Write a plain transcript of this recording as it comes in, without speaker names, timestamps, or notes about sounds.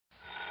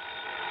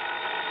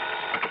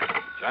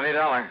Johnny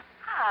Dollar.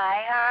 Hi,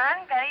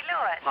 hon. Betty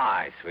Lewis.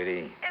 Hi,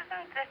 sweetie.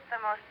 Isn't this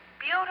the most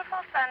beautiful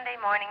Sunday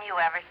morning you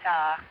ever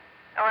saw?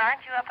 Or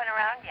aren't you up and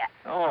around yet?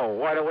 Oh,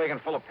 wide awake and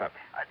full of pep.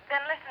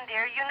 Then listen,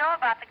 dear. You know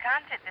about the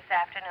concert this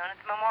afternoon at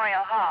the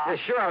Memorial Hall. Yeah,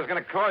 sure. I was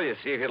going to call you,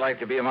 see if you'd like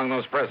to be among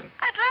those present.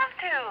 I'd love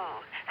to.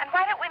 And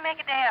why don't we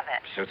make a day of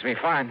it? Suits me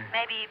fine.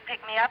 Maybe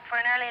pick me up for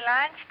an early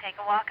lunch, take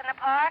a walk in the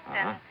park,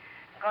 then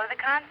go to the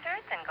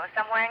concert, then go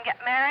somewhere and get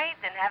married,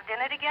 then have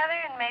dinner together,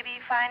 and maybe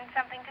find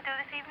something to do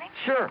this evening?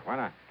 Sure, why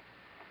not?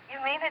 You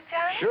mean it,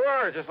 Johnny?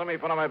 Sure. Just let me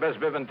put on my best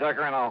bib and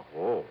tucker, and I'll...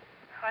 Oh.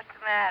 What's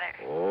the matter?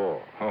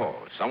 Oh,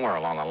 somewhere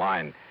along the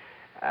line.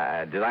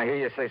 Did I hear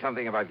you say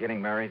something about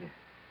getting married?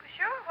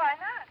 Sure, why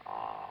not?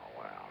 Oh,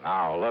 well,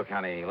 now, look,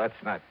 honey, let's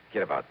not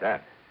kid about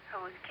that.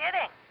 Who's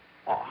kidding?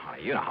 Oh,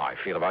 honey, you know how I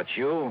feel about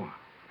you.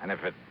 And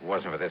if it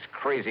wasn't for this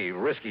crazy,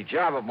 risky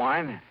job of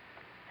mine...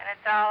 And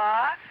it's all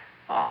off?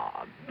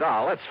 Oh,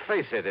 doll, let's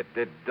face it,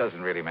 it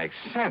doesn't really make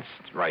sense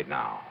right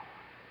now.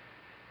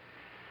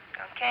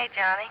 Okay,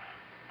 Johnny.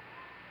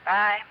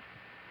 Bye.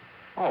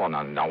 Oh,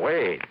 no,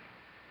 wait.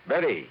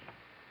 Betty.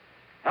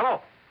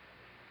 Hello.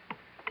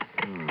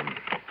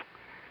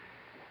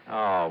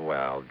 Oh,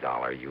 well,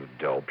 Dollar, you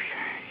dope.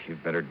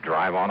 You'd better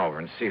drive on over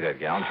and see that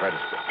gal and try to...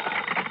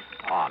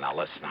 Oh, now,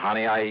 listen,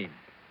 honey,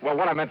 Well,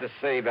 what I meant to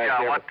say back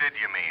there... Yeah, what did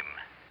you mean?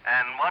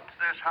 And what's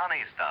this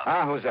honey stuff?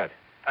 Who's that?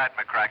 Pat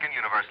McCracken,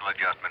 Universal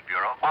Adjustment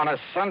Bureau. On a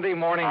Sunday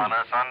morning? On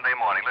a Sunday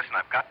morning. Listen,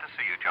 I've got to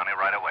see you, Johnny,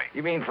 right away.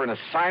 You mean for an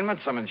assignment,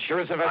 some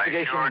insurance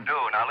investigation? I sure do.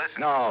 Now,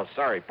 listen. No,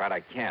 sorry, Pat,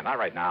 I can't. Not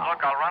right now.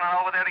 Look, I'll run on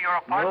over there to your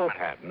apartment. No,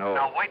 Pat, no.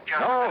 Now, wait just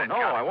a minute, No,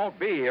 Johnny. I won't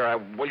be here.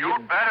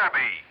 You'd better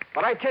be.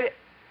 But I tell you...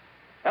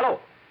 Hello.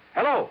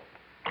 Oh,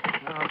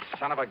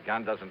 son of a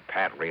gun, doesn't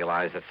Pat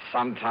realize that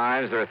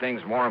sometimes there are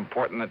things more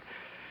important than...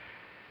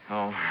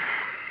 Oh,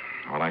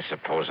 well, I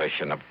suppose I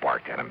shouldn't have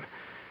barked at him.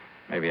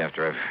 Maybe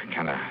after I've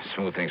kind of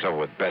smoothed things over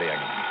with Betty, I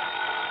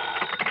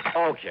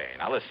can... Okay,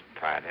 now listen,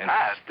 Pat.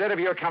 Instead of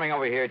your coming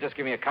over here, just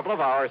give me a couple of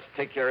hours to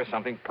take care of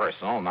something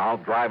personal, and I'll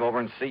drive over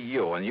and see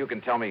you, and you can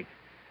tell me...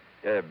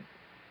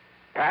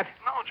 Pat?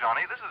 No,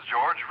 Johnny, this is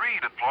George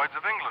Reed at Floyd's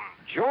of England.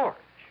 George?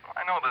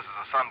 I know this is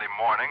a Sunday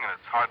morning, and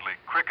it's hardly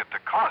cricket to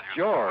call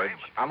you. George,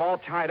 I'm all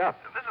tied up.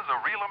 This is a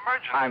real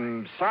emergency.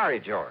 I'm sorry,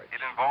 George.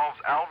 It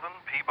involves Alvin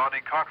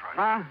Peabody Cartwright.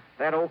 Huh?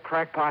 That old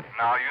crackpot?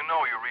 Now, you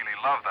know you really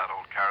love that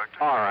old character.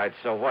 All right,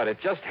 so what?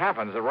 It just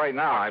happens that right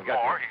now I've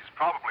got... He's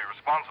probably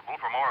responsible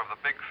for more of the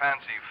big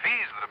fancy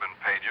fees that have been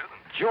paid you than...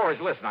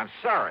 George, listen, I'm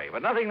sorry,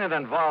 but nothing that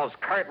involves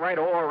Cartwright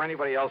or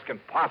anybody else can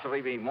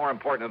possibly be more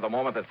important at the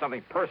moment than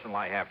something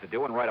personal I have to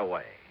do, and right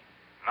away.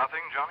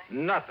 Nothing, Johnny?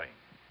 Nothing.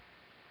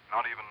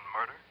 Not even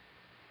murder?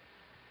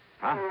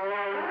 Huh?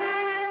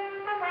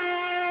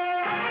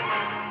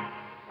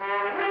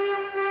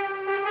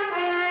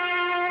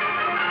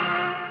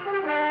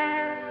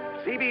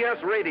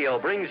 CBS Radio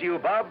brings you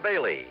Bob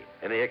Bailey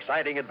in the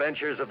exciting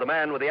adventures of the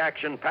man with the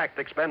action-packed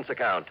expense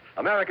account,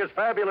 America's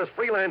fabulous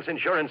freelance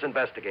insurance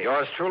investigator.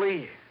 Yours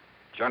truly,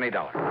 Johnny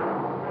Dollar.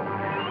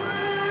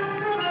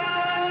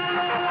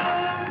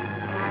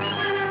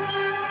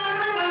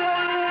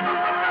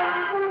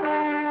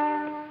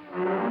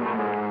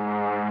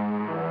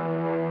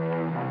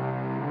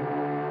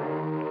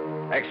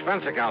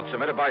 Expense account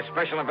submitted by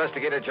Special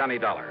Investigator Johnny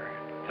Dollar.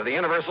 To the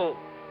Universal...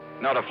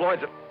 No, to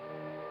Floyd's...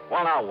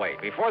 Well, now,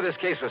 wait. Before this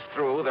case was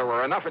through, there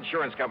were enough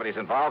insurance companies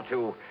involved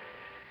to...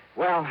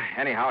 Well,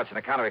 anyhow, it's an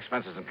account of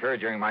expenses incurred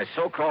during my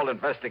so-called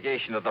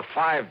investigation of the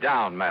 5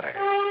 Down matter.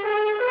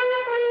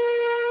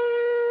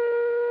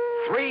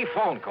 3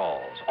 phone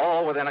calls,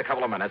 all within a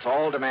couple of minutes,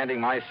 all demanding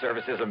my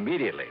services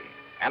immediately.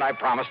 And I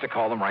promised to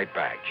call them right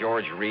back.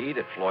 George Reed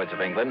at Floyd's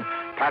of England,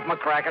 Pat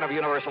McCracken of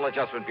Universal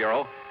Adjustment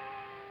Bureau,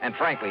 and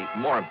frankly,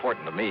 more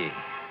important to me,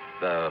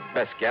 the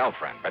best gal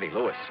friend, Betty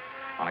Lewis,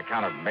 on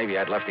account of maybe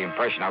I'd left the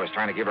impression I was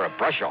trying to give her a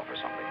brush off or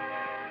something.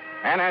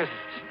 And as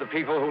the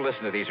people who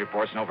listen to these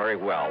reports know very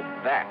well,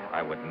 that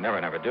I would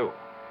never do.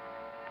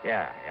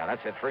 Yeah,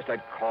 that's it. First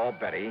I'd call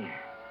Betty,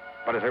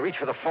 but as I reach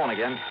for the phone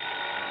again...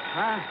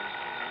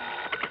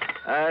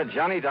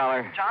 Johnny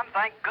Dollar. John,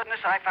 thank goodness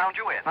I found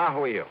you in.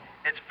 Who are you?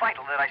 It's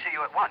vital that I see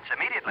you at once,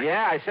 immediately.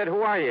 Yeah, I said,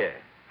 who are you?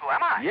 Who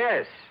am I?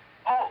 Yes.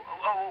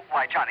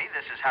 Why, Johnny,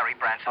 this is Harry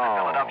Branson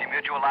of Philadelphia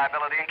Mutual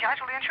Liability and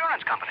Casualty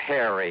Insurance Company.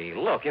 Harry,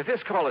 look, if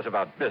this call is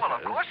about business... Well,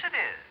 of course it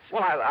is.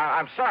 Well,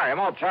 I'm sorry, I'm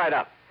all tied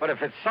up. But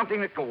if it's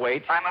something that can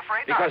wait... I'm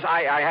afraid not. Because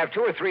I have 2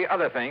 or 3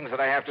 other things that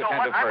I have to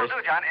attend to first. So what I will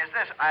first. do, John, is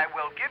this. I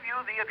will give you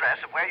the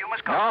address of where you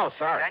must go. No,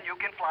 sorry. Then you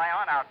can fly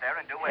on out there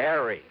and do it.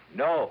 Harry,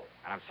 no.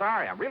 And I'm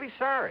sorry. I'm really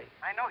sorry.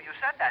 I know you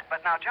said that, but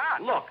now,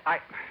 John... Look,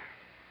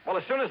 Well,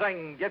 as soon as I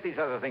can get these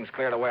other things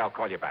cleared away, I'll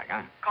call you back,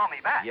 huh? Call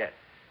me back? Yes.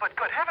 But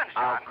good heavens,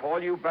 John. I'll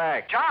call you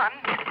back. John!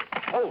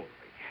 Holy...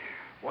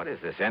 What is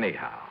this,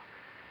 anyhow?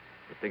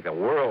 You'd think the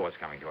world was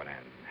coming to an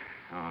end.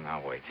 Oh, now,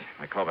 wait.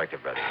 I call back to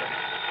Betty.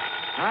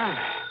 Huh?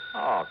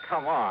 Oh,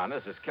 come on.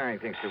 This is carrying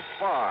things too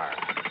far.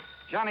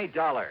 Johnny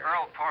Dollar.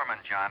 Earl Poorman,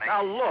 Johnny.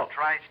 Now, look.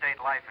 Tri-State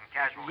Life and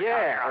Casualty.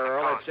 Yeah, out here on the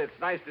Earl, coast. it's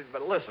nice to...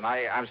 But listen,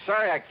 I'm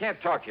sorry I can't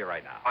talk to you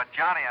right now. But,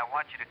 Johnny, I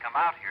want you to come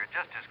out here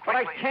just as But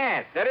quickly... I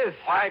can't. That is...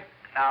 Why?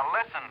 Now,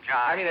 listen,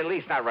 Johnny. I mean, at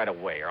least not right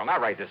away, Earl.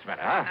 Not right this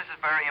minute, huh? This is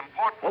very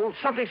important. Well,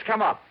 something's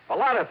come up. A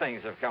lot of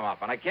things have come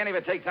up, and I can't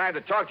even take time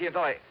to talk to you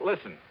until I...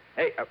 Listen.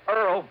 Hey,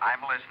 Earl.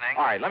 I'm listening.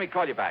 All right, let me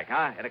call you back,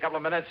 huh? In a couple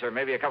of minutes or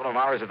maybe a couple of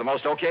hours at the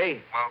most,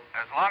 okay? Well,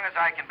 as long as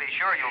I can be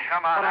sure you'll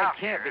come on But out I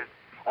can't here. be...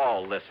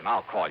 Oh, listen,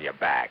 I'll call you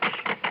back.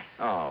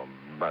 Oh,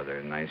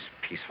 brother, nice,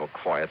 peaceful,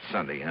 quiet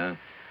Sunday, huh?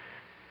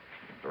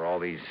 For all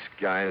these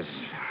guys,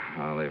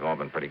 well, they've all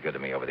been pretty good to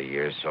me over the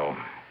years, so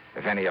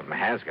if any of them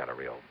has got a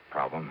real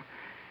problem...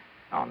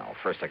 Oh, no,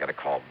 first I got to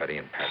call Betty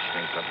and patch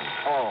things up.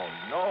 Oh,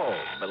 no,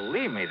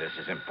 believe me, this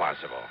is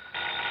impossible.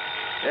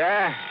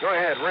 Yeah, go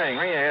ahead, ring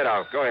your head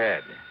off, go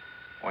ahead.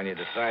 When you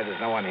decide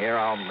there's no one here,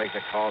 I'll make the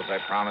calls I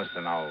promised,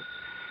 and oh,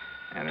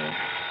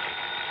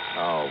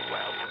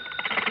 well.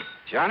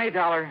 Johnny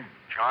Dollar.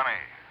 Johnny,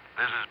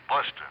 this is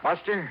Buster.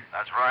 Buster?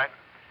 That's right.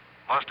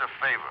 Buster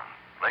Favor.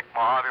 Lake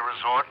Mojave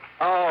Resort.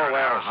 Oh, Here in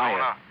well, Arizona.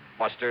 hiya.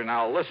 Buster,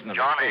 now listen to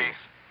Johnny, me, please.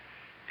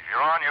 if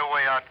you're on your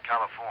way out to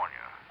California,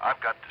 I've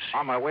got to see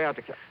On my way out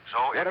to... So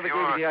if Whatever gave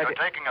you're you the idea...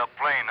 taking a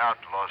plane out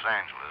to Los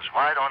Angeles,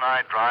 why don't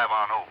I drive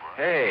on over?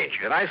 Hey, Meet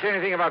you did I there? say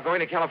anything about going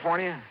to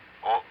California?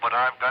 Oh, but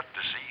I've got to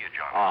see you,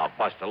 Johnny. Oh,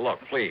 Buster, look,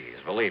 please,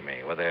 believe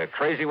me. With the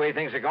crazy way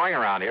things are going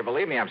around here,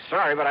 believe me, I'm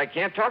sorry, but I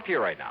can't talk to you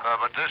right now.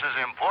 But this is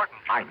important,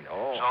 I Johnny.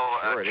 know.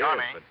 So, sure it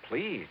Johnny, is, but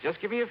please, just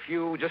give me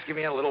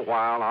a little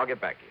while. I'll get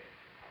back to you.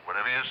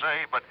 whatever you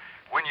say, but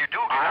when you do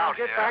get I'll out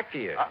get here... back to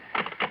you.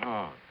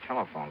 Oh,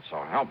 telephone,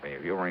 so help me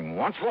if you ring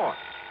once more.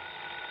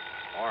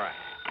 All right.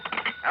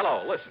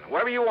 Hello, listen,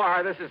 whoever you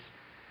are, this is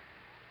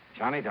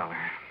Johnny Dollar.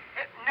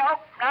 Nope,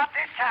 not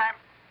this time.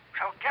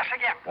 So guess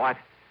again. What?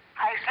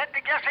 I said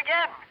to guess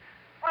again.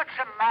 What's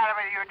the matter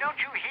with you? Don't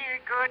you hear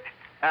good?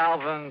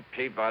 Alvin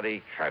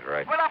Peabody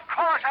Cartwright. Well, of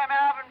course I'm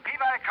Alvin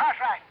Peabody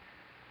Cartwright.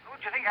 Who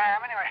do you think I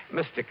am, anyway?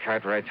 Mr.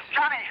 Cartwright.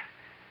 Johnny,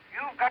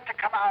 you've got to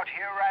come out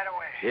here right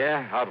away.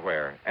 Yeah, out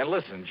where? And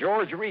listen,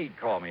 George Reed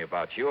called me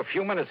about you a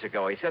few minutes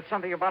ago. He said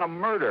something about a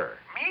murder.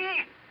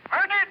 Me?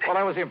 Murdered? Well,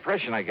 that was the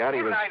impression I got.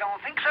 He Well, was... I don't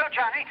think so,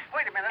 Johnny.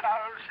 Wait a minute,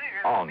 I'll see.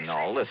 Oh, Let me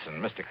no, see. listen,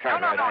 Mr. No,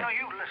 Cartwright.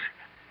 you listen.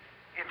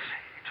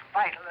 It's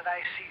vital that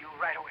I see you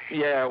right away.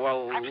 Yeah,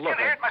 well, I'm look... still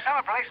here at my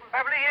summer place in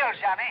Beverly Hills,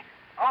 Johnny.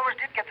 Always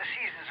did get the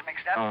seasons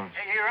mixed up. Oh.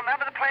 You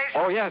remember the place?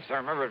 Oh, yes, I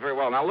remember it very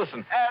well. Now,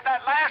 listen.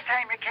 That last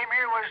time you came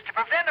here was to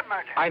prevent a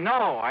murder. I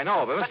know,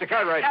 but Mr.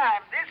 Cartwright...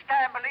 This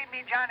time, believe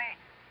me, Johnny,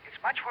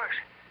 it's much worse.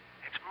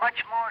 It's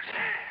much more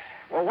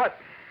serious. Well, what?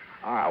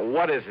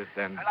 What is it,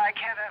 then? Well, I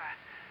can't...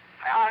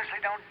 I honestly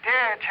don't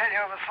dare tell you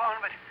over the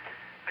phone, but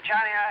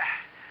Johnny,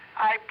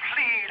 I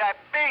plead, I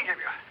beg of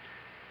you,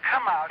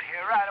 come out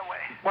here right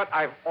away. What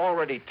I've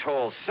already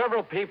told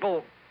several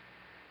people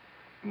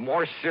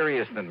more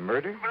serious than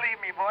murder? Believe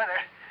me, boy,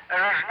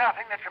 there is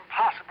nothing that can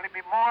possibly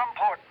be more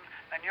important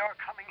than your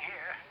coming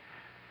here.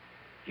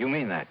 You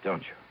mean that,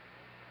 don't you?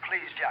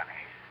 Please, Johnny.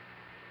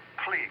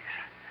 Please.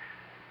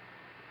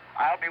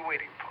 I'll be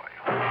waiting for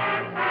you.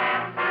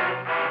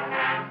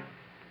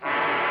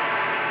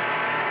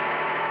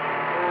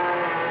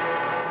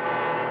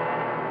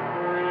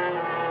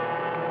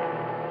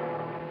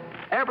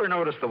 Ever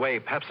notice the way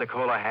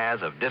Pepsi-Cola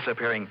has of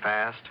disappearing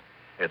fast?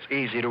 It's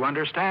easy to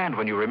understand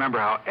when you remember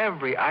how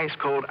every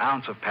ice-cold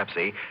ounce of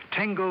Pepsi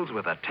tingles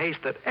with a taste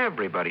that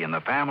everybody in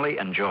the family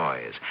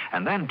enjoys.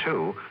 And then,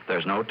 too,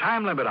 there's no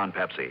time limit on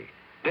Pepsi.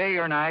 Day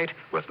or night,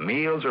 with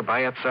meals or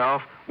by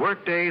itself,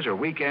 work days or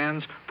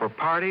weekends, for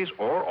parties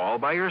or all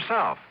by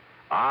yourself.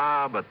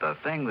 But the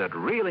thing that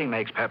really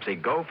makes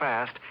Pepsi go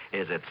fast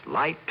is its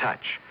light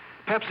touch.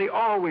 Pepsi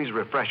always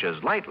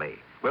refreshes lightly,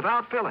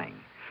 without filling.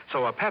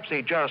 So a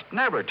Pepsi just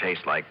never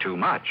tastes like too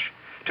much.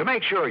 To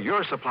make sure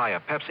your supply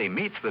of Pepsi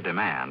meets the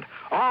demand,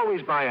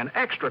 always buy an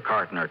extra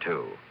carton or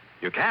two.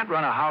 You can't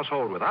run a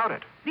household without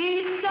it.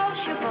 Be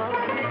sociable,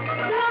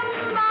 look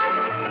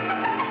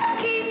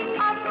smart, keep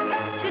up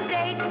to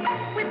date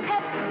with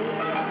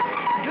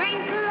Pepsi.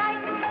 Drink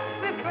light,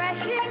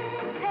 refreshing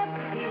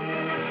Pepsi.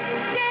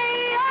 Stay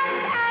young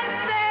and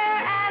fair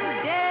and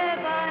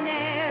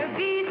debonair.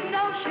 Be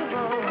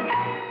sociable,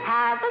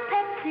 have a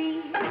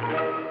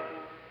Pepsi.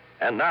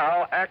 And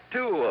now, Act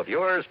Two of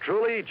yours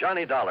truly,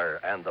 Johnny Dollar,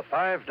 and the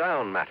 5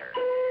 Down Matter.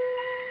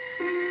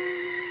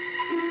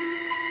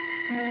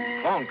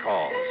 Phone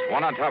calls,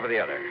 one on top of the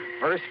other.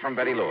 First from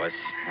Betty Lewis,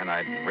 and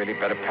I'd really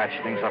better patch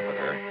things up with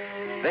her.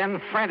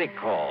 Then frantic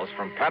calls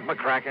from Pat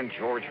McCracken,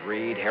 George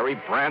Reed, Harry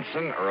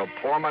Branson, Earl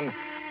Poorman,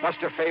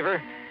 Buster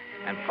Favor,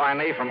 and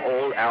finally from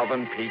old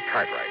Alvin P.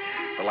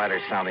 Cartwright, the latter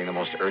sounding the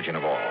most urgent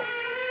of all.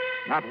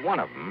 Not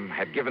one of them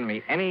had given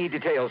me any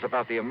details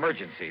about the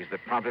emergencies that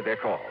prompted their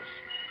calls.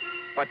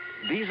 But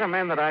these are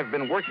men that I've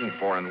been working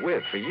for and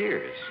with for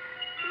years.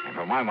 And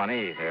for my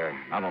money, they're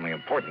not only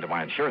important to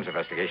my insurance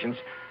investigations,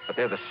 but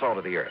they're the salt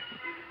of the earth.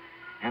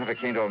 And if it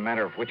came to a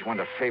matter of which one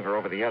to favor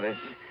over the others...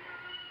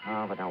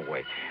 Oh, but now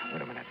wait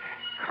a minute.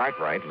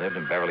 Cartwright lived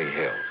in Beverly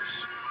Hills.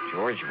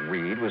 George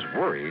Reed was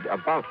worried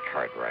about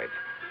Cartwright.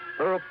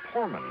 Earl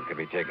Portman could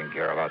be taken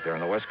care of out there on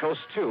the West Coast,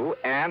 too,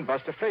 and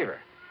Buster Favor.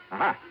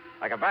 Uh-huh.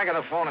 I got back on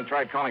the phone and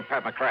tried calling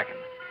Pat McCracken.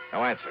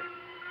 No answer.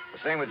 The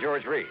same with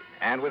George Reed,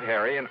 and with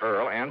Harry and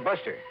Earl and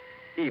Buster.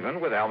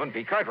 Even with Alvin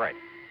P. Cartwright.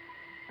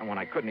 And when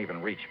I couldn't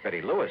even reach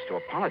Betty Lewis to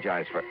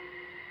apologize for...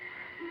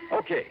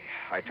 Okay,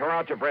 I tore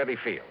out to Bradley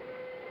Field.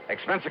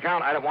 Expense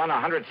account, item 1,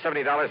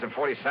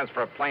 $170.40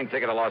 for a plane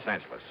ticket to Los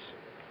Angeles.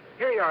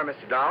 Here you are,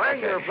 Mr. Dollar.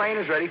 Okay. Your plane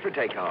is ready for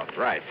takeoff.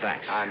 Right,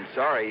 thanks. I'm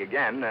sorry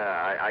again.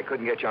 I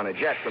couldn't get you on a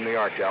jet from New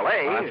York to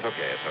L.A. Oh, that's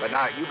okay, it's okay. But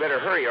now, you better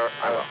hurry or...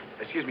 I will.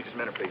 Excuse me just a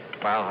minute, please.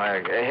 Well,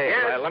 hey,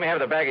 Yes? let me have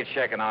the baggage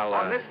check and I'll...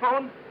 On this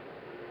phone?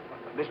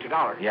 Mr.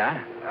 Dollar.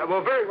 Yeah?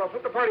 Well, very well.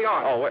 Put the party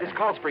on. Oh, what? This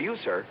call's for you,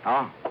 sir.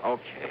 Oh,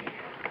 okay.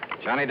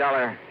 Johnny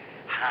Dollar.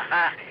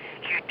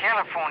 Your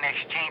telephone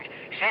exchange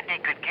said they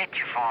could get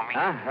you for me.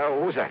 Huh?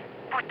 Who's that?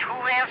 But who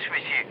else,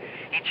 monsieur?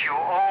 It's your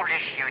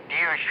oldest, your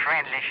dearest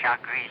friend, Le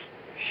Chagris.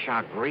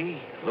 Chagris?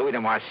 Louis de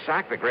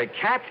Marsac, the great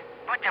cat?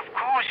 But of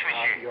course,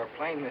 monsieur. Your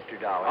plane, Mr.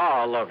 Dollar.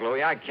 Oh, look,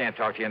 Louis, I can't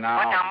talk to you now.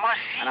 But I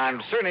must see And I'm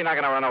you. certainly not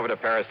going to run over to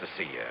Paris to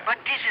see you. But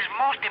this is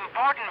most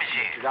important,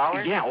 monsieur. Mr.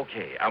 Dollar? Yeah,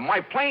 okay.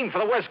 My plane for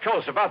the West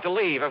Coast about to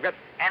leave. I've got...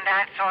 And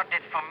I thought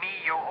that for me,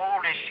 your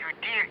oldest, your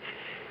dear...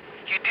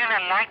 You do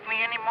not like me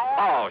anymore?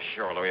 Oh,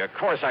 sure, Louis. Of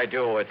course I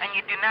do. It's... And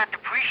you do not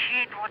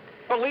appreciate what...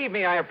 Believe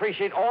me, I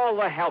appreciate all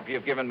the help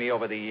you've given me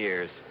over the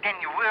years. Then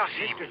you will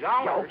see Mr. me.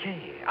 Dollar?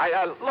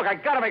 Yeah, okay. Look, I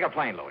got to make a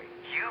plane, Louis.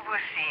 You will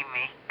see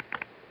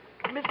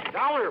me. Mr.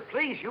 Dollar,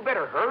 please, you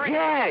better hurry.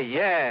 Yeah.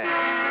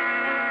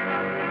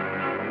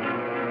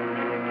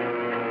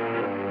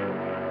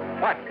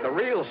 What? The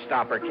real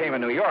stopper came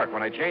in New York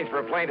when I changed for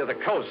a plane to the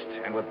coast,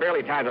 and with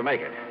barely time to make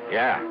it.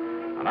 Yeah.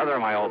 Another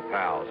of my old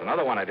pals.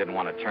 Another one I didn't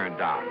want to turn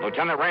down.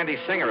 Lieutenant Randy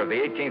Singer of the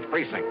 18th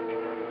Precinct.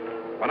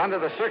 But under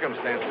the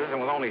circumstances and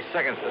with only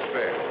seconds to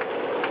spare.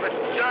 But,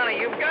 Johnny,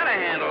 you've got to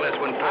handle this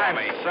one for I'm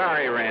me.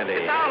 sorry,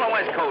 Randy. It's down on the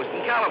West Coast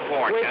in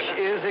California. Which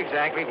is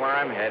exactly where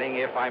I'm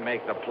heading if I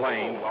make the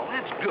plane. Well,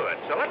 that's good.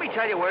 So let me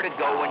tell you where to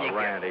go when you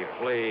get... Randy,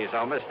 please.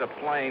 I'll miss the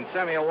plane.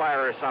 Send me a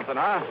wire or something,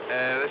 huh?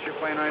 This your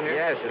plane right here?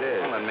 Yes, it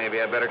is. Well, then maybe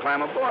I better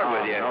climb aboard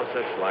with you. No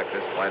such luck.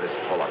 This flight is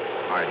full up.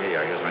 All right, here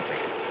you are. Here's my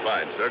ticket.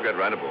 Fine, sir. Get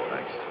right aboard.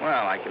 Thanks.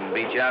 Well, I can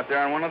beat you out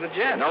there on one of the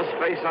jets. No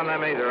space on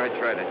them either. I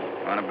tried it.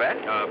 Want to bet?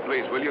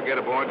 Please, will you get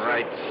aboard, sir?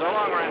 Right. So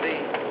long, Randy.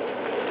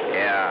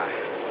 Yeah.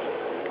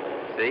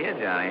 See you,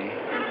 Johnny.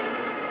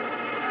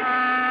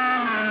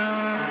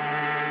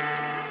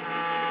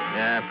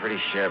 Yeah, pretty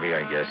shabby,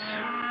 I guess.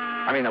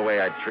 I mean, the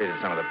way I treated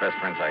some of the best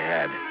friends I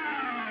had.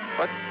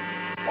 But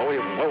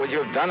what would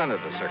you have done under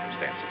the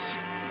circumstances?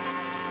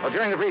 Well,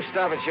 during the brief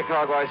stop in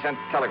Chicago, I sent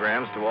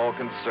telegrams to all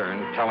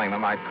concerned, telling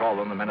them I'd call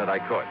them the minute I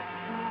could.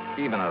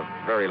 Even a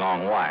very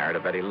long wire to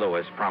Betty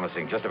Lewis,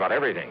 promising just about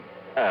everything.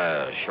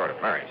 Short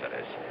of marriage, that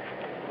is.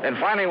 Then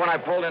finally, when I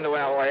pulled into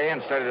L.A.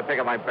 and started to pick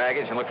up my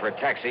baggage and look for a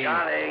taxi...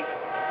 Johnny.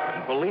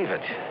 Couldn't believe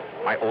it.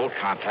 My old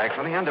contact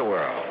from the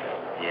underworld.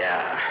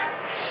 Yeah.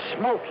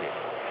 Smokey.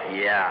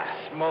 Yeah.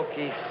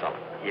 Smokey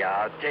Sullivan. Yeah,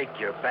 I'll take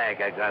your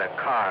bag. I got a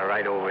car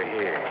right over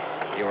here.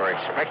 You were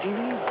expecting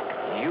me?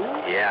 You?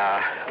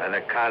 Yeah, on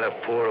account of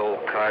poor old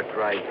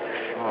Cartwright.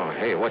 Oh,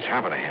 hey, what's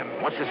happened to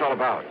him? What's this all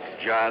about?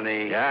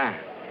 Johnny. Yeah?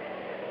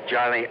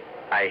 Johnny,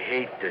 I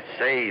hate to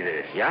say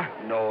this. Yeah?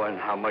 Knowing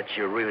how much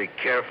you really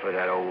care for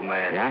that old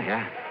man.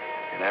 Yeah?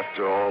 And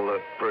after all the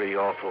pretty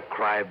awful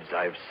crimes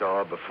I've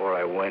saw before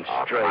I went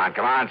Oh, straight.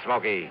 come on,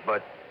 Smokey.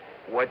 But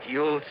what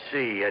you'll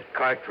see at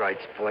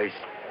Cartwright's place,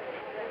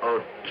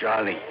 oh,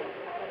 Johnny,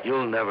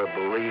 you'll never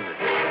believe it.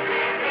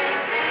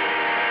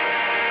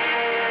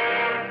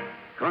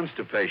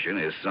 Constipation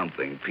is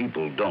something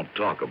people don't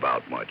talk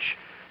about much,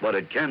 but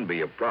it can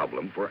be a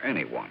problem for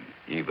anyone,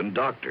 even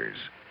doctors.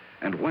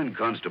 And when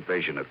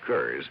constipation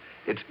occurs,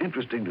 it's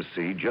interesting to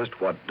see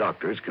just what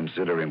doctors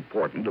consider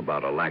important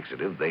about a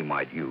laxative they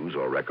might use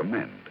or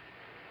recommend.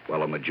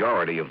 Well, a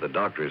majority of the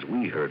doctors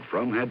we heard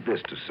from had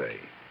this to say.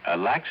 A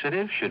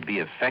laxative should be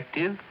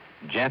effective,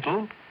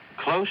 gentle,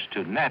 close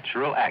to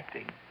natural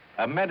acting.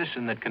 A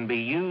medicine that can be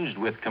used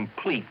with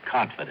complete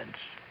confidence.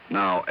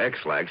 Now,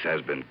 X-Lax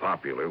has been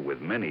popular with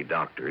many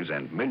doctors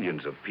and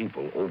millions of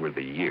people over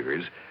the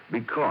years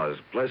because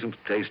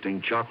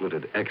pleasant-tasting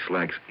chocolated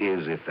X-Lax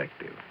is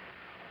effective.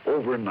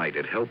 Overnight,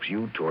 it helps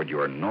you toward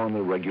your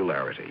normal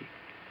regularity.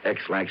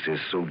 X-Lax is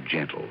so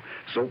gentle,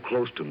 so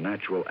close to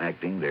natural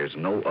acting, there's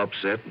no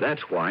upset.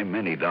 That's why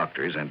many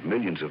doctors and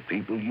millions of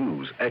people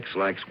use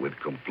X-Lax with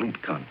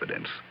complete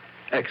confidence.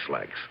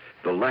 X-Lax,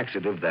 the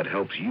laxative that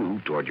helps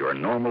you toward your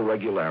normal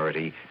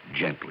regularity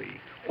gently,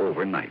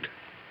 overnight.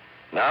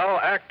 Now,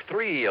 Act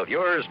 3 of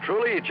yours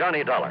truly,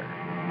 Johnny Dollar.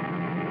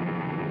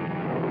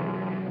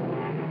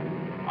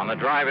 On the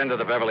drive into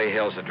the Beverly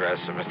Hills address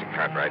of Mr.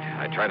 Cartwright,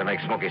 I tried to make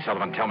Smokey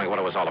Sullivan tell me what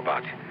it was all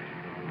about.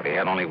 But he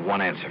had only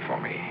one answer for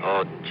me.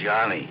 Oh,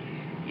 Johnny,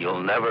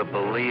 you'll never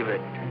believe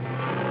it.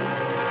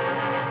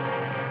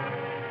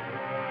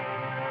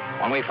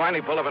 When we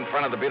finally pulled up in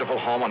front of the beautiful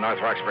home on North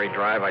Roxbury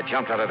Drive, I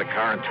jumped out of the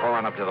car and tore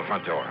on up to the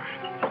front door.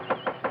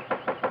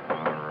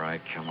 All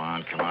right, Come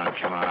on, come on,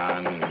 come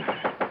on.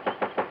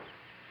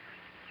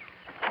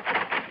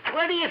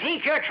 What do you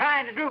think you're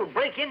trying to do?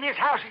 Break in this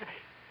house?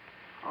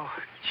 Oh,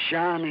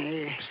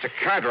 Johnny. Mr.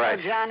 Cartwright.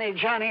 Oh,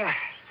 Johnny,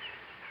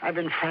 I've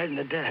been frightened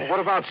to death. What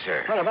about,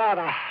 sir? What about?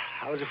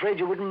 I was afraid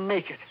you wouldn't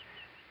make it.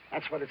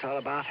 That's what it's all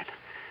about.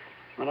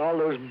 When all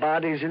those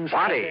bodies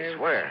inside Bodies? there-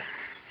 Where?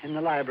 In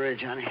the library,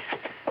 Johnny.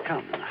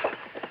 Come now.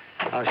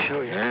 I'll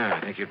show you. Yeah,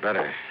 I think you'd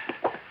better.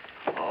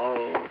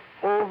 All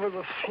over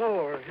the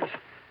floor.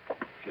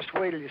 Just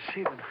wait till you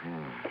see them.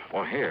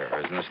 Well, here.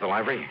 Isn't this the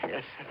library?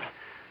 Yes.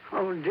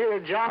 Oh, dear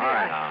Johnny. All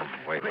right, now.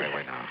 Wait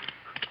now.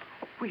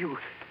 Oh,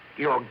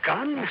 your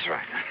gun? That's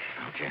right.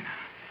 Okay, now.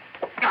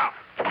 Now.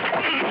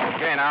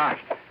 Okay, now.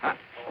 Huh?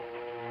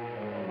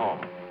 Oh.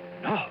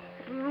 No.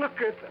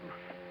 Look at them.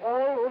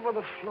 All over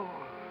the floor.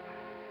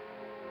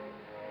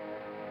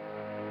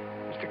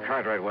 Mr.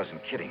 Cartwright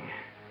wasn't kidding.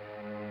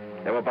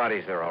 There were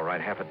bodies there, all right,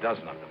 half a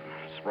dozen of them,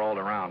 sprawled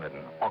around in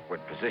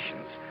awkward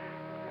positions,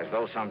 as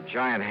though some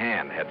giant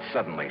hand had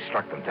suddenly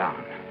struck them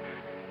down.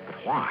 But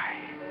why?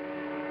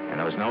 And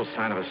there was no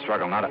sign of a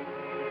struggle, not a...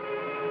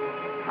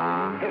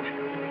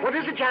 What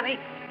is it, Johnny?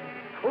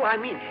 Oh, I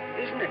mean,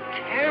 isn't it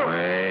terrible?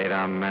 Wait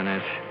a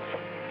minute.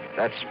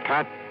 That's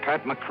Pat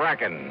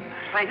McCracken.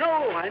 I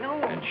know.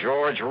 And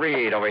George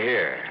Reed over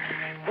here.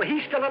 Well,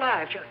 he's still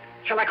alive.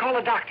 Shall I call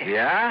a doctor?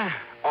 Yeah?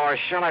 Or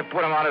shall I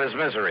put him out of his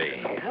misery?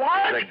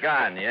 What? The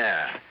gun,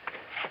 yeah.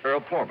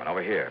 Earl Portman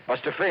over here.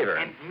 Buster Favor.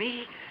 And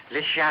me,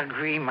 Le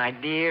Chagrin, my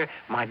dear,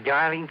 my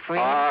darling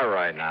friend. All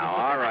right,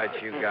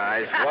 you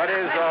guys. What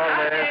is all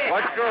this?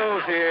 What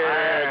goes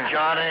here?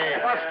 Johnny.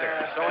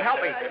 Buster, so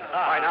help me. All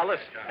right, now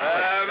listen.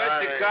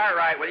 Mr.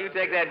 Cartwright, will you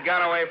take that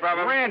gun away from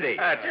him? Randy.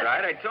 That's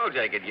right. I told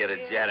you I could get a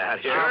jet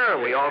out here. Sure,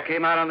 we all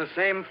came out on the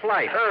same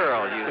flight.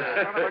 Earl, you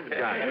son of a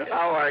gun.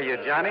 How are you,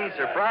 Johnny?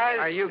 Surprised?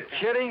 Are you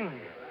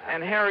kidding?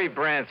 And Harry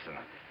Branson.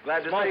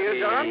 Glad to see you,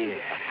 Don.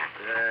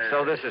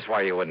 So this is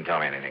why you wouldn't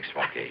tell me anything,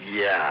 Smokey.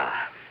 Yeah.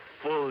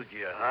 Fooled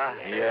you, huh?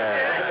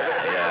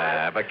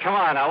 Yeah. But come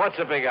on now, what's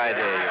the big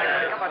idea?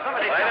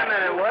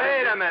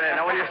 Wait a minute.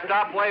 Now, will you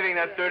stop waving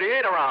that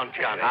 38 around,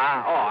 Johnny?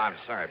 Huh? Oh, I'm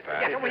sorry,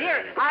 Pat. Yes, well,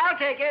 here. I'll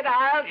take it.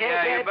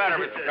 Yeah, you better,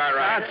 Mr.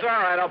 Cartwright. That's all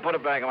right. I'll put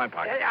it back in my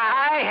pocket.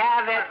 I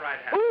have it.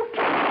 Oops.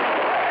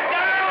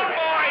 Down,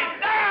 boys,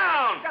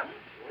 down!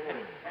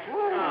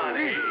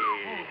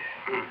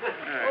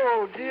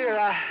 Oh, dear.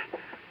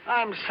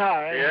 I'm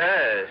sorry.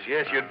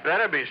 Yes, you'd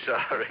better be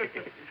sorry.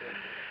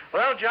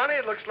 Well, Johnny,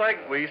 it looks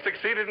like we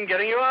succeeded in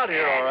getting you out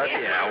here, all right.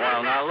 Yeah,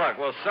 well, now, look,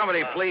 will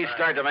somebody please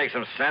start to make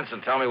some sense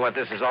and tell me what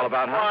this is all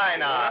about, huh? Why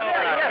not?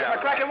 Yes,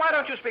 McCracken, why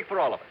don't you speak for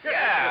all of us?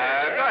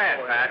 Yeah, go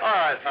ahead, Pat. All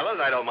right, fellas,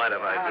 I don't mind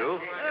if I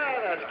do.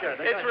 That's good.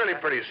 It's really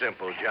pretty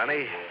simple,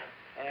 Johnny.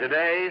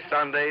 Today,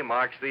 Sunday,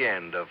 marks the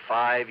end of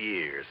 5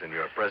 years in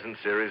your present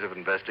series of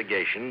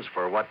investigations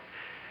for what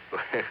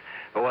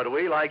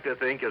we like to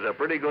think is a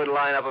pretty good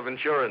lineup of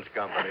insurance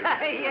companies.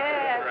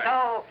 Yeah,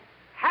 so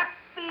happy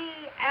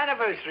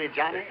anniversary,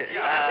 Johnny. Happy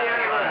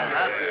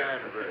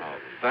anniversary. Oh,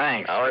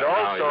 thanks. Now,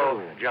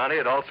 Johnny,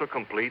 it also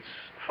completes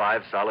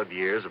 5 solid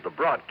years of the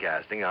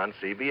broadcasting on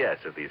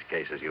CBS of these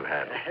cases you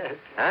handled.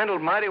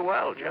 Handled mighty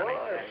well, Johnny.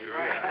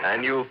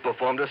 And you've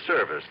performed a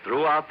service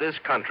throughout this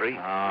country.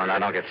 Oh, now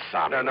don't get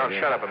soppy. No,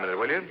 shut up a minute,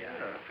 will you?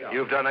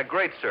 You've done a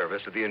great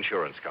service to the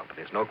insurance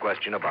companies, no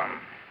question about it.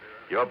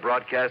 Your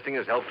broadcasting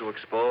has helped to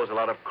expose a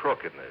lot of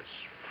crookedness,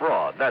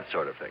 fraud, that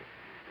sort of thing.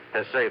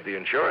 Has saved the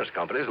insurance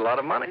companies a lot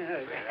of money.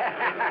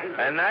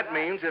 And that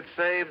means it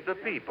saved the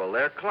people,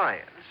 their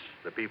clients,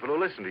 the people who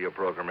listen to your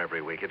program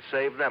every week. It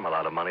saved them a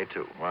lot of money,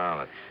 too.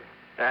 Well, it's...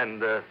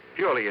 And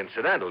purely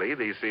incidentally,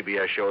 these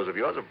CBS shows of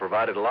yours have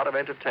provided a lot of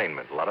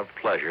entertainment, a lot of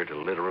pleasure to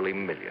literally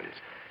millions.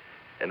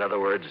 In other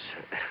words,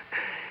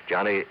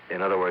 Johnny, a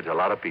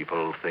lot of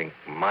people think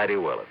mighty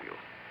well of you.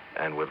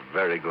 And with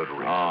very good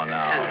reason. Oh,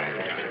 no.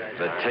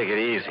 But take it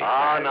easy.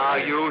 Oh, now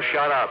you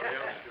shut up.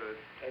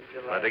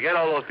 But to get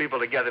all those people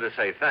together to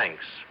say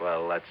thanks,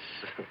 well, that's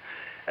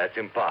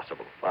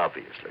impossible,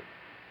 obviously.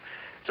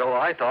 So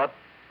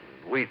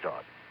we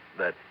thought,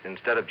 that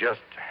instead of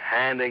just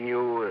handing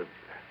you,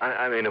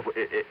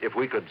 if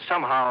we could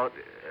somehow,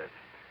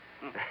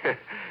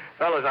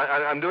 fellas,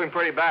 I'm doing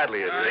pretty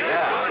badly at this.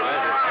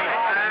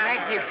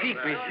 Make your feet,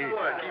 monsieur.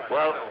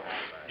 Well,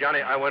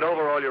 Johnny, I went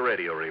over all your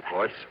radio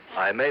reports.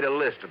 I made a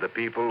list of the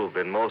people who've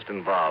been most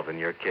involved in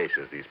your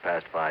cases these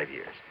past 5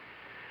 years.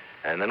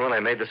 And then when I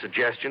made the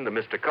suggestion to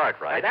Mr.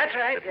 Cartwright... That's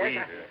right.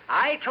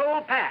 I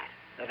told Pat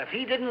that if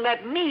he didn't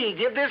let me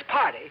give this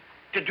party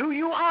to do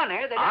you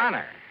honor...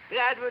 Honor?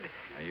 That would...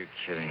 Are you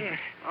kidding? Yeah.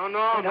 Oh, no.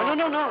 All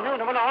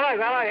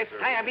right.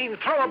 I mean,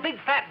 throw a big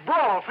fat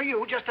brawl for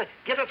you just to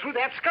get her through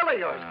that skull of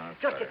yours.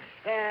 Just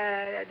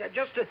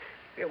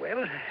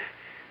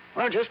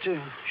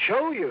to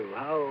show you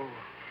how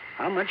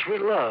much we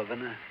love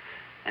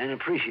and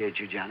appreciate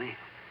you, Johnny.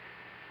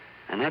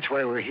 And that's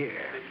why we're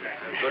here. I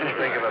couldn't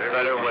think of a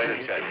better way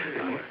to tell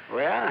you.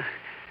 Well,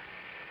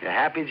 you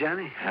happy,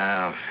 Johnny?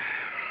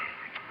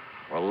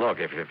 Well, look,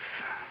 if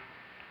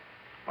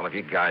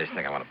you guys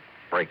think I want to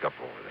break up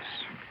over this.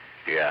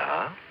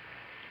 Yeah?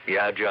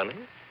 Yeah, Johnny?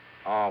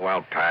 Oh,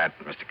 well, Pat,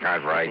 Mr.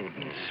 Cartwright,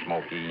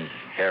 Smokey,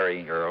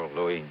 Harry, Earl,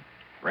 Louie,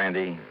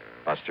 Randy,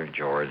 Buster,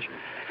 George.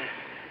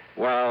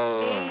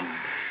 Well...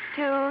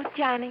 To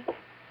Johnny.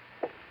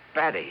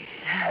 Betty.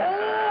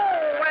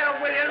 Oh,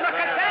 well, will you look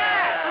at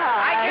that?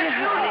 I just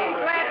really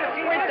glad to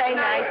see Weren't they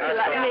nice to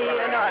let me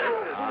in on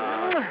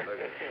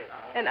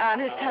an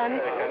honest, honey?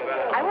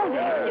 I won't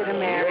ask you to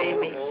marry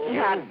me.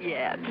 Not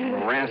yet.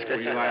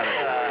 Rascal, you out of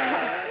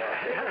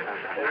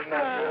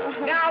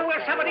Now,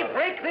 will somebody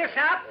break this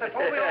up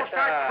before we all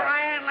start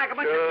crying like a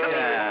bunch of children?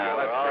 Yeah,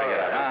 let's bring it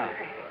up, huh?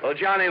 Well,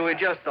 Johnny, we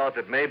just thought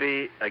that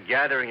maybe a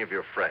gathering of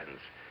your friends,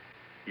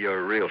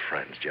 your real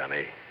friends,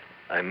 Johnny,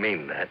 I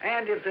mean that.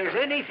 And if there's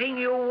anything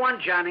you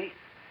want, Johnny,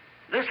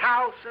 this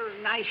house,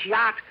 a nice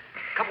yacht,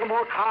 a couple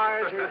more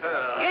cars, or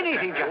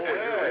anything,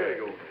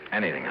 Johnny.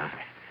 Anything, huh?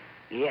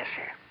 Yes,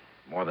 sir.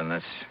 More than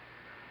this?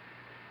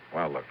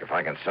 Well, look, if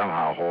I can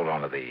somehow hold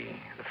on to the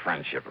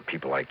friendship of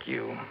people like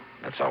you,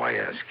 that's all I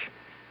ask.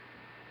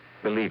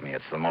 Believe me,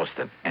 it's the most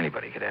that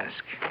anybody could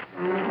ask.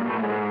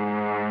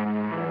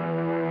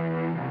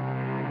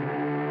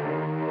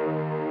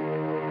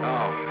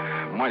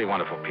 Oh, mighty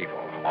wonderful people,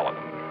 all of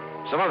them.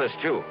 Some others,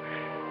 too.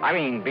 I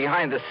mean,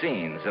 behind the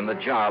scenes in the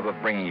job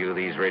of bringing you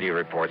these radio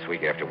reports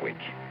week after week.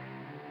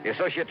 The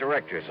associate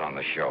directors on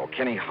the show,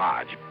 Kenny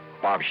Hodge,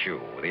 Bob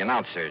Shue, the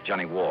announcer,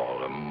 Johnny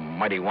Wall, a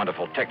mighty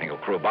wonderful technical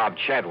crew, Bob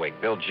Chadwick,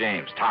 Bill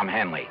James, Tom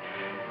Hanley,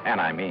 and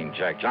I mean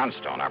Jack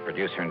Johnstone, our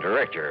producer and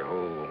director,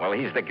 who, well,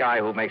 he's the guy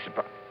who makes it...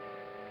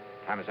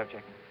 Time is up,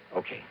 Jack?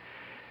 Okay.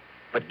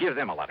 But give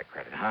them a lot of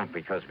credit, huh?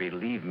 Because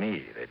believe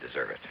me, they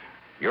deserve it.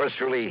 Yours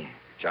truly,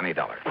 Johnny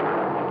Dollar.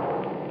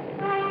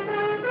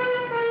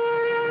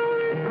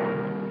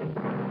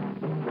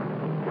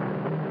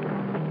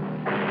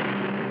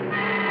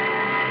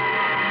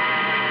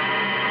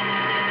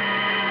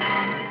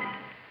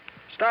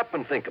 Stop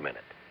and think a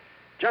minute.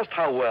 Just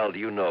how well do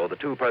you know the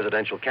two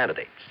presidential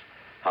candidates?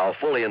 How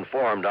fully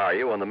informed are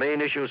you on the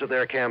main issues of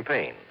their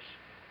campaigns?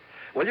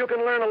 Well, you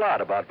can learn a lot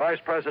about Vice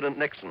President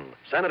Nixon,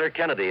 Senator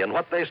Kennedy, and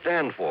what they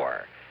stand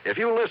for if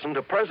you listen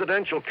to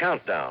Presidential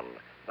Countdown,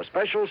 a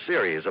special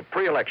series of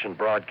pre-election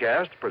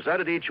broadcasts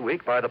presented each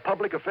week by the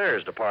Public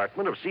Affairs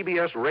Department of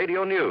CBS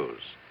Radio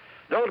News.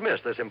 Don't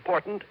miss this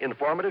important,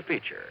 informative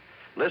feature.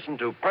 Listen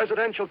to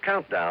Presidential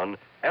Countdown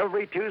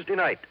every Tuesday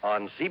night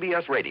on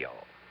CBS Radio.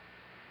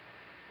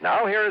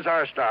 Now, here is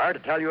our star to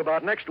tell you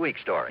about next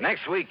week's story.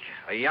 Next week,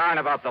 a yarn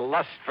about the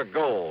lust for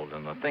gold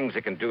and the things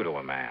it can do to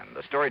a man.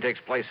 The story takes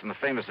place in the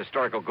famous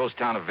historical ghost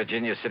town of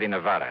Virginia City,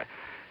 Nevada,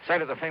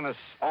 site of the famous,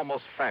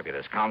 almost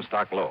fabulous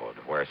Comstock Lode,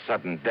 where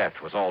sudden death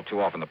was all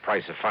too often the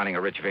price of finding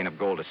a rich vein of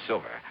gold or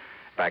silver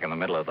back in the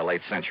middle of the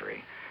late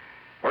century.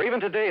 Where even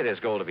today there's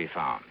gold to be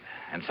found,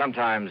 and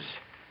sometimes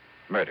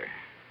murder.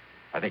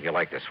 I think you'll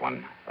like this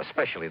one,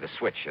 especially the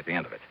switch at the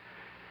end of it.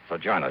 So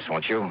join us,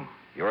 won't you?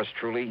 Yours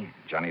truly,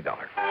 Johnny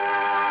Dollar.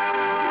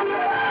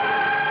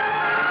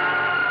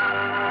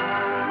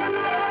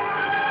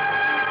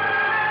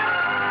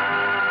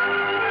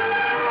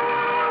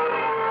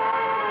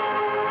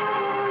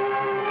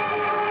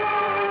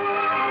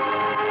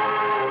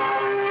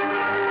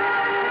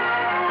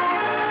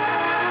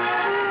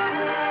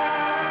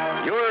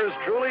 Yours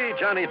truly,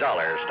 Johnny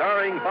Dollar,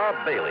 starring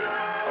Bob Bailey,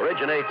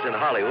 originates in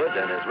Hollywood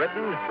and is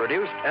written,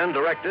 produced, and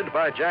directed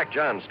by Jack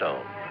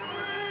Johnstone.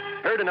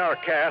 Heard in our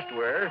cast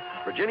were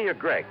Virginia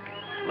Gregg,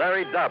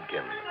 Larry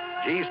Dobkin,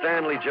 G.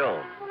 Stanley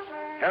Jones,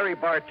 Harry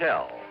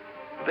Bartell,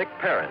 Vic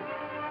Perrin,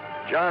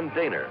 John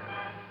Daner,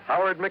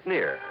 Howard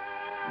McNear,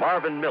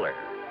 Marvin Miller,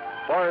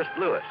 Forrest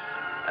Lewis,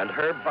 and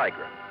Herb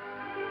Vigran.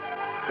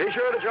 Be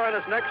sure to join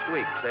us next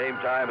week, same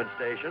time and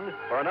station,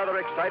 for another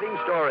exciting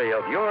story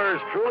of yours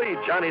truly,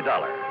 Johnny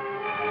Dollar.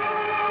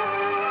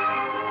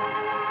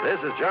 This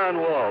is John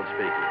Wall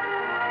speaking.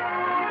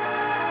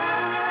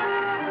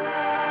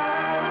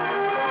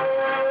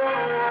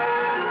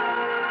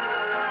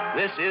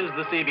 This is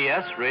the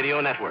CBS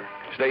Radio Network.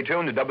 Stay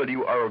tuned to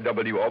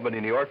WROW Albany,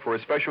 New York for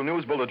a special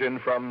news bulletin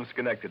from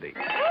Schenectady.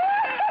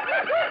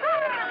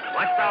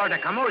 What's all the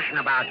commotion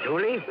about,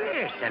 Dooley?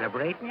 We're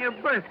celebrating your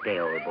birthday,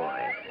 old boy.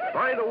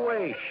 By the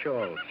way,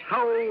 Schultz,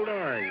 how old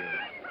are you?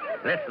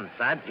 Listen,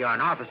 Suds, you're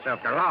an officer of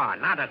the law,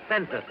 not a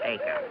census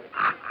taker.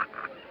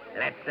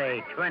 Let's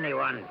say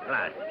 21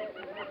 plus.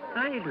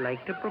 I'd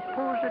like to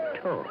propose a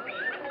toast.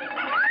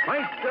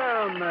 Pipe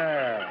down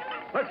there.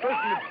 Let's listen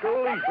to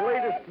Dooley's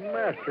latest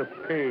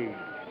masterpiece.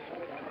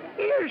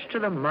 Here's to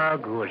the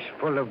mug who is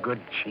full of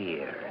good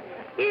cheer.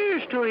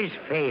 Here's to his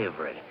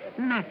favorite,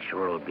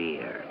 natural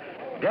beer.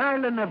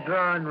 Darling of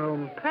drawing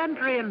room,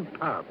 pantry, and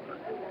pub.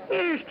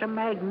 Here's to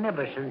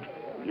magnificent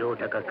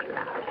Utica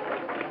Club.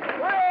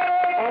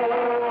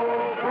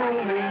 Oh,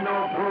 brewing,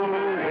 no brew,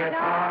 it's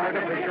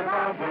artificial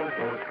bubbles,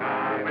 those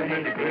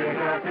carbonated beers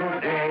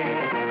of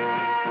today.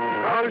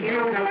 Those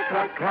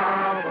Utica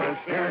Club will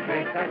still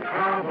make the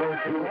trouble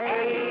to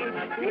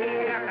age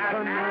beer at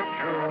a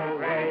natural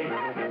rate.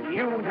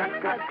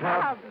 Utica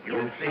Club,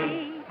 you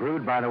see.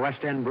 Brewed by the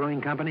West End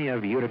Brewing Company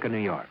of Utica, New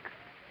York.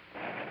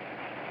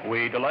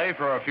 We delay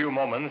for a few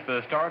moments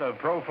the start of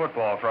pro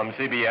football from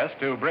CBS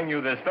to bring you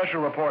this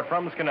special report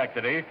from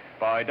Schenectady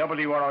by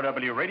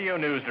WROW Radio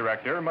News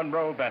Director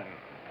Monroe Benton.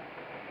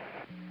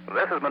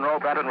 This is Monroe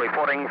Benton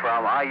reporting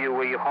from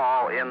IUE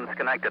Hall in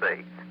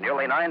Schenectady.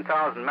 Nearly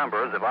 9,000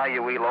 members of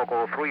IUE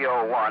Local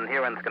 301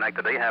 here in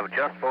Schenectady have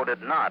just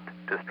voted not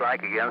to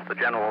strike against the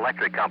General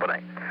Electric Company.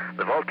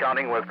 The vote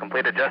counting was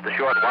completed just a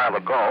short while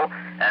ago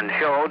and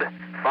showed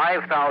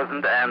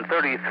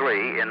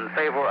 5,033 in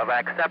favor of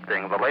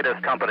accepting the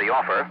latest company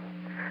offer,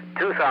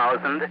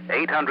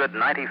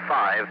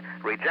 2,895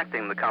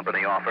 rejecting the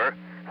company offer,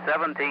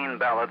 17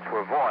 ballots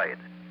were void.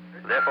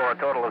 Therefore, a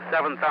total of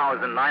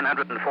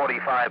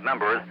 7,945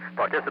 members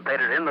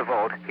participated in the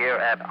vote here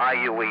at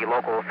IUE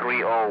Local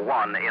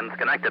 301 in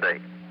Schenectady.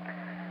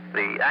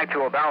 The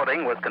actual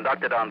balloting was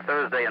conducted on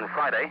Thursday and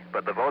Friday,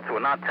 but the votes were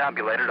not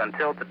tabulated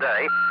until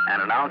today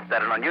and announced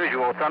at an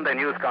unusual Sunday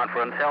news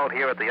conference held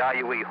here at the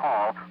IUE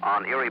Hall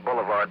on Erie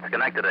Boulevard,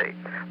 Schenectady.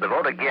 The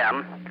vote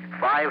again,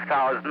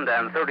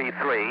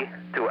 5,033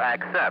 to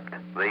accept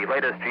the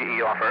latest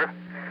GE offer,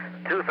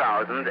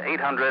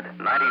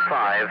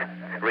 2,895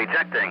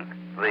 rejecting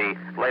the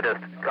latest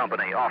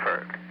company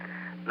offer.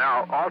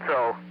 Now,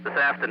 also this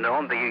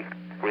afternoon, the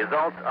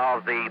results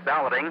of the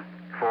balloting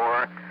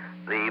for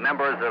the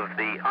members of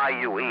the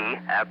IUE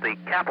at the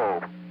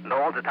Capel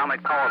Knowles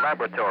Atomic Power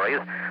Laboratories,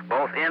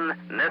 both in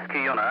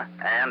Niskayuna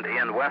and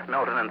in West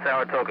Milton and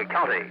Saratoga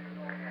County.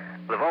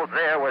 The vote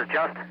there was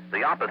just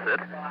the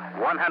opposite,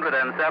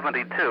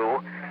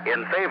 172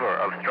 in favor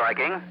of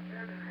striking,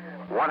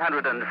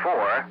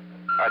 104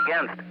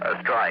 against a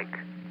strike.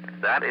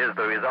 That is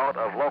the result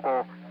of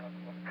Local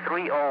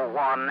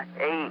 301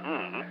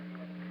 AE,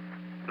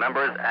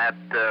 members at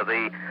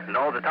the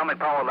Knowles Atomic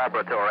Power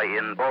Laboratory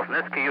in both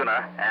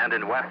Niskayuna and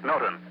in West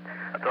Milton.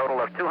 A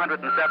total of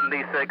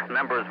 276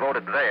 members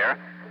voted there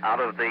out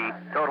of the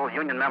total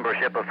union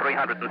membership of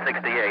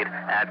 368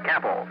 at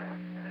Capel.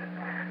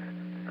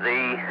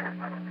 The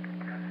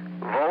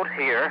vote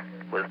here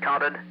was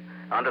counted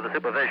under the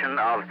supervision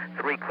of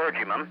 3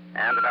 clergymen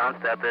and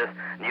announced at this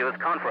news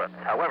conference.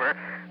 However,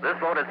 this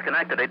vote at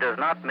Schenectady does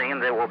not mean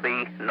there will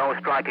be no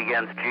strike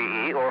against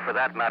GE, or for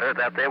that matter,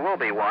 that there will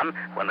be one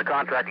when the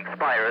contract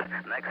expires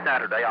next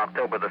Saturday,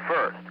 October the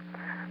 1st.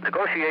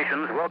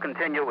 Negotiations will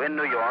continue in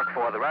New York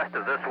for the rest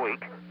of this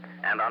week,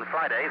 and on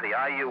Friday, the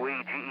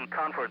IUE GE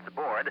Conference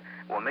Board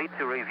will meet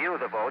to review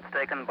the votes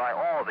taken by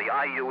all the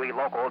IUE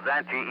locals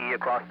at GE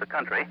across the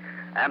country,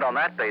 and on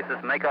that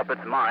basis make up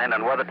its mind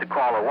on whether to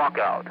call a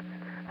walkout.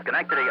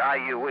 Schenectady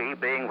IUE,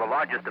 being the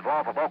largest of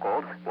all the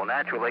locals, will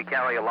naturally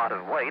carry a lot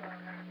of weight,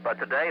 but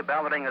today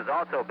balloting is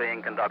also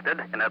being conducted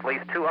in at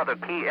least 2 other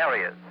key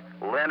areas,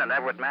 Lynn and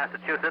Everett,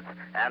 Massachusetts,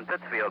 and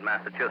Pittsfield,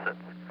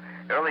 Massachusetts.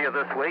 Earlier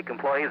this week,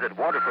 employees at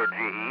Waterford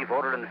GE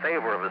voted in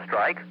favor of a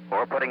strike,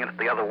 or putting it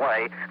the other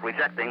way,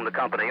 rejecting the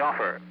company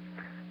offer.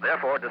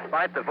 Therefore,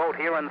 despite the vote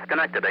here in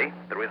Schenectady,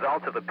 the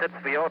results of the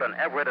Pittsfield and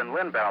Everett and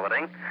Lynn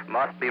balloting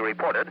must be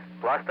reported,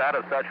 plus that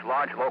of such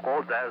large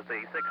locals as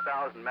the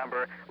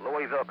 6,000-member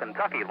Louisville,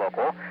 Kentucky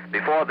local,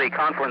 before the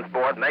conference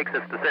board makes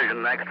its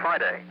decision next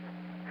Friday.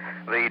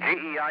 The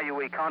GE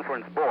IUE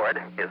Conference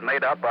Board is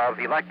made up of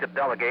elected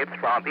delegates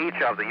from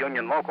each of the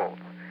union locals.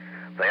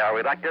 They are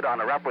elected on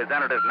a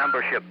representative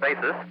membership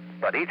basis,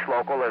 but each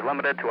local is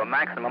limited to a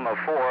maximum of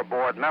 4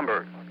 board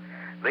members.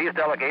 These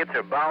delegates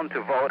are bound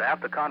to vote at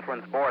the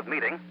conference board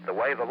meeting the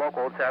way the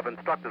locals have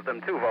instructed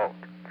them to vote.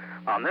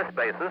 On this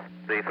basis,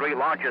 the 3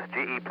 largest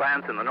GE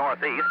plants in the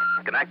Northeast,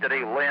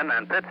 Schenectady, Lynn,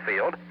 and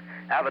Pittsfield,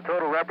 have a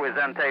total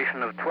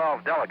representation of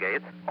 12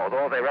 delegates,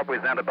 although they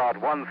represent about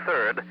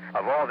 1/3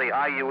 of all the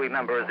IUE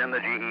members in the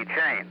GE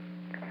chain.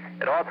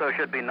 It also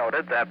should be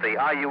noted that the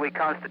IUE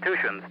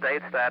Constitution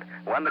states that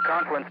when the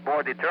conference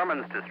board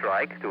determines to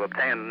strike to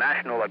obtain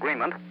national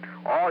agreement,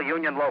 all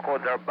union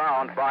locals are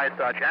bound by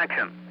such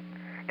action.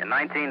 In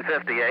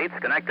 1958,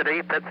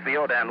 Schenectady,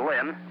 Pittsfield, and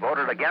Lynn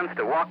voted against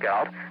a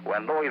walkout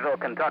when Louisville,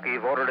 Kentucky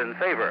voted in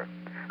favor.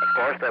 Of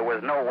course, there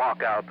was no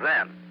walkout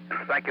then.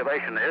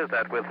 Speculation is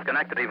that with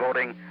Schenectady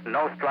voting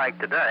no strike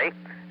today,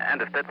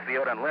 and if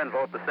Pittsfield and Lynn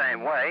vote the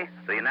same way,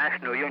 the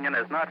National Union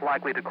is not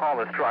likely to call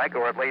a strike,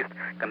 or at least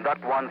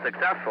conduct one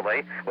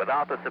successfully,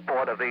 without the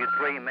support of these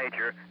 3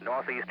 major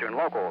northeastern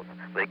locals.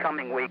 The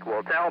coming week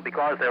will tell,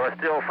 because there are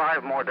still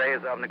 5 more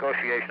days of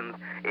negotiations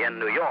in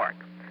New York.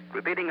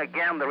 Repeating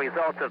again the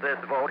results of this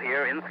vote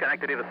here in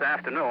Schenectady this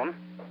afternoon,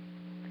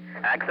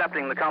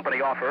 accepting the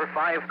company offer,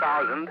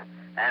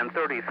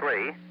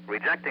 5,033,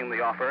 rejecting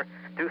the offer,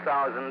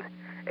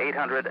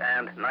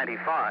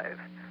 2,895.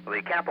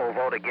 The Capel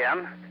vote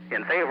again,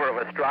 in favor of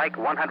a strike,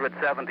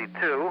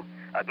 172,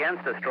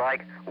 against a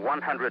strike,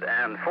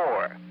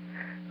 104.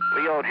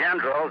 Leo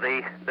Gendro,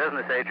 the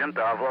business agent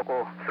of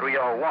Local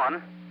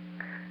 301,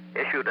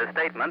 issued a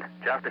statement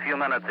just a few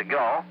minutes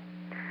ago,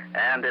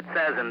 and it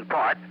says in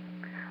part,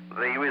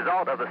 the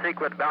result of the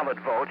secret ballot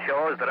vote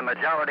shows that a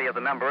majority of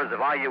the members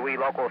of IUE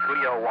Local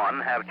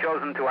 301 have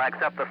chosen to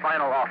accept the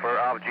final offer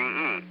of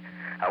GE.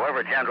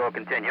 However, Gendreau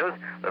continues,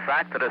 the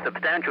fact that a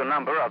substantial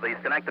number of the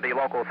Schenectady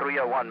Local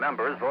 301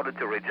 members voted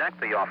to reject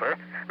the offer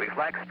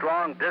reflects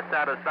strong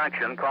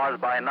dissatisfaction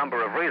caused by a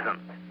number of reasons.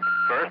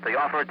 First, the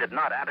offer did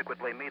not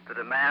adequately meet the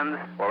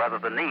demands, or rather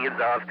the needs,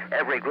 of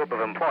every group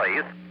of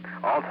employees.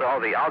 Also,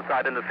 the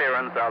outside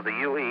interference of the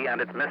UE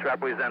and its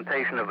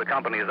misrepresentation of the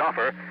company's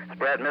offer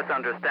spread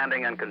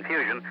misunderstanding and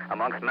confusion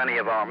amongst many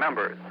of our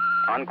members.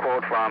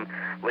 Unquote from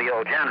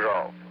Leo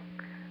Gendreau.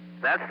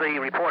 That's the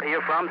report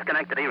here from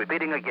Schenectady.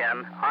 Repeating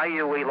again,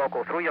 IUE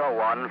Local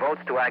 301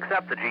 votes to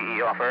accept the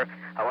GE offer.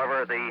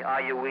 However, the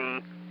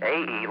IUE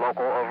AE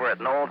local over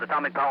at Knowles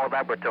Atomic Power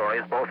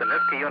Laboratories, both in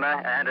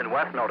Niskayuna and in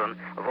West Newton,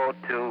 vote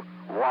to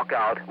walk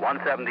out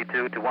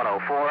 172 to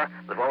 104.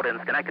 The vote in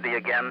Schenectady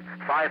again,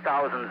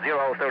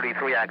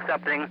 5,033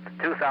 accepting,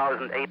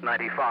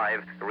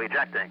 2,895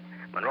 rejecting.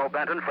 Monroe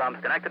Benton from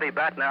Schenectady,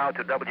 back now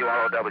to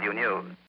WROW News.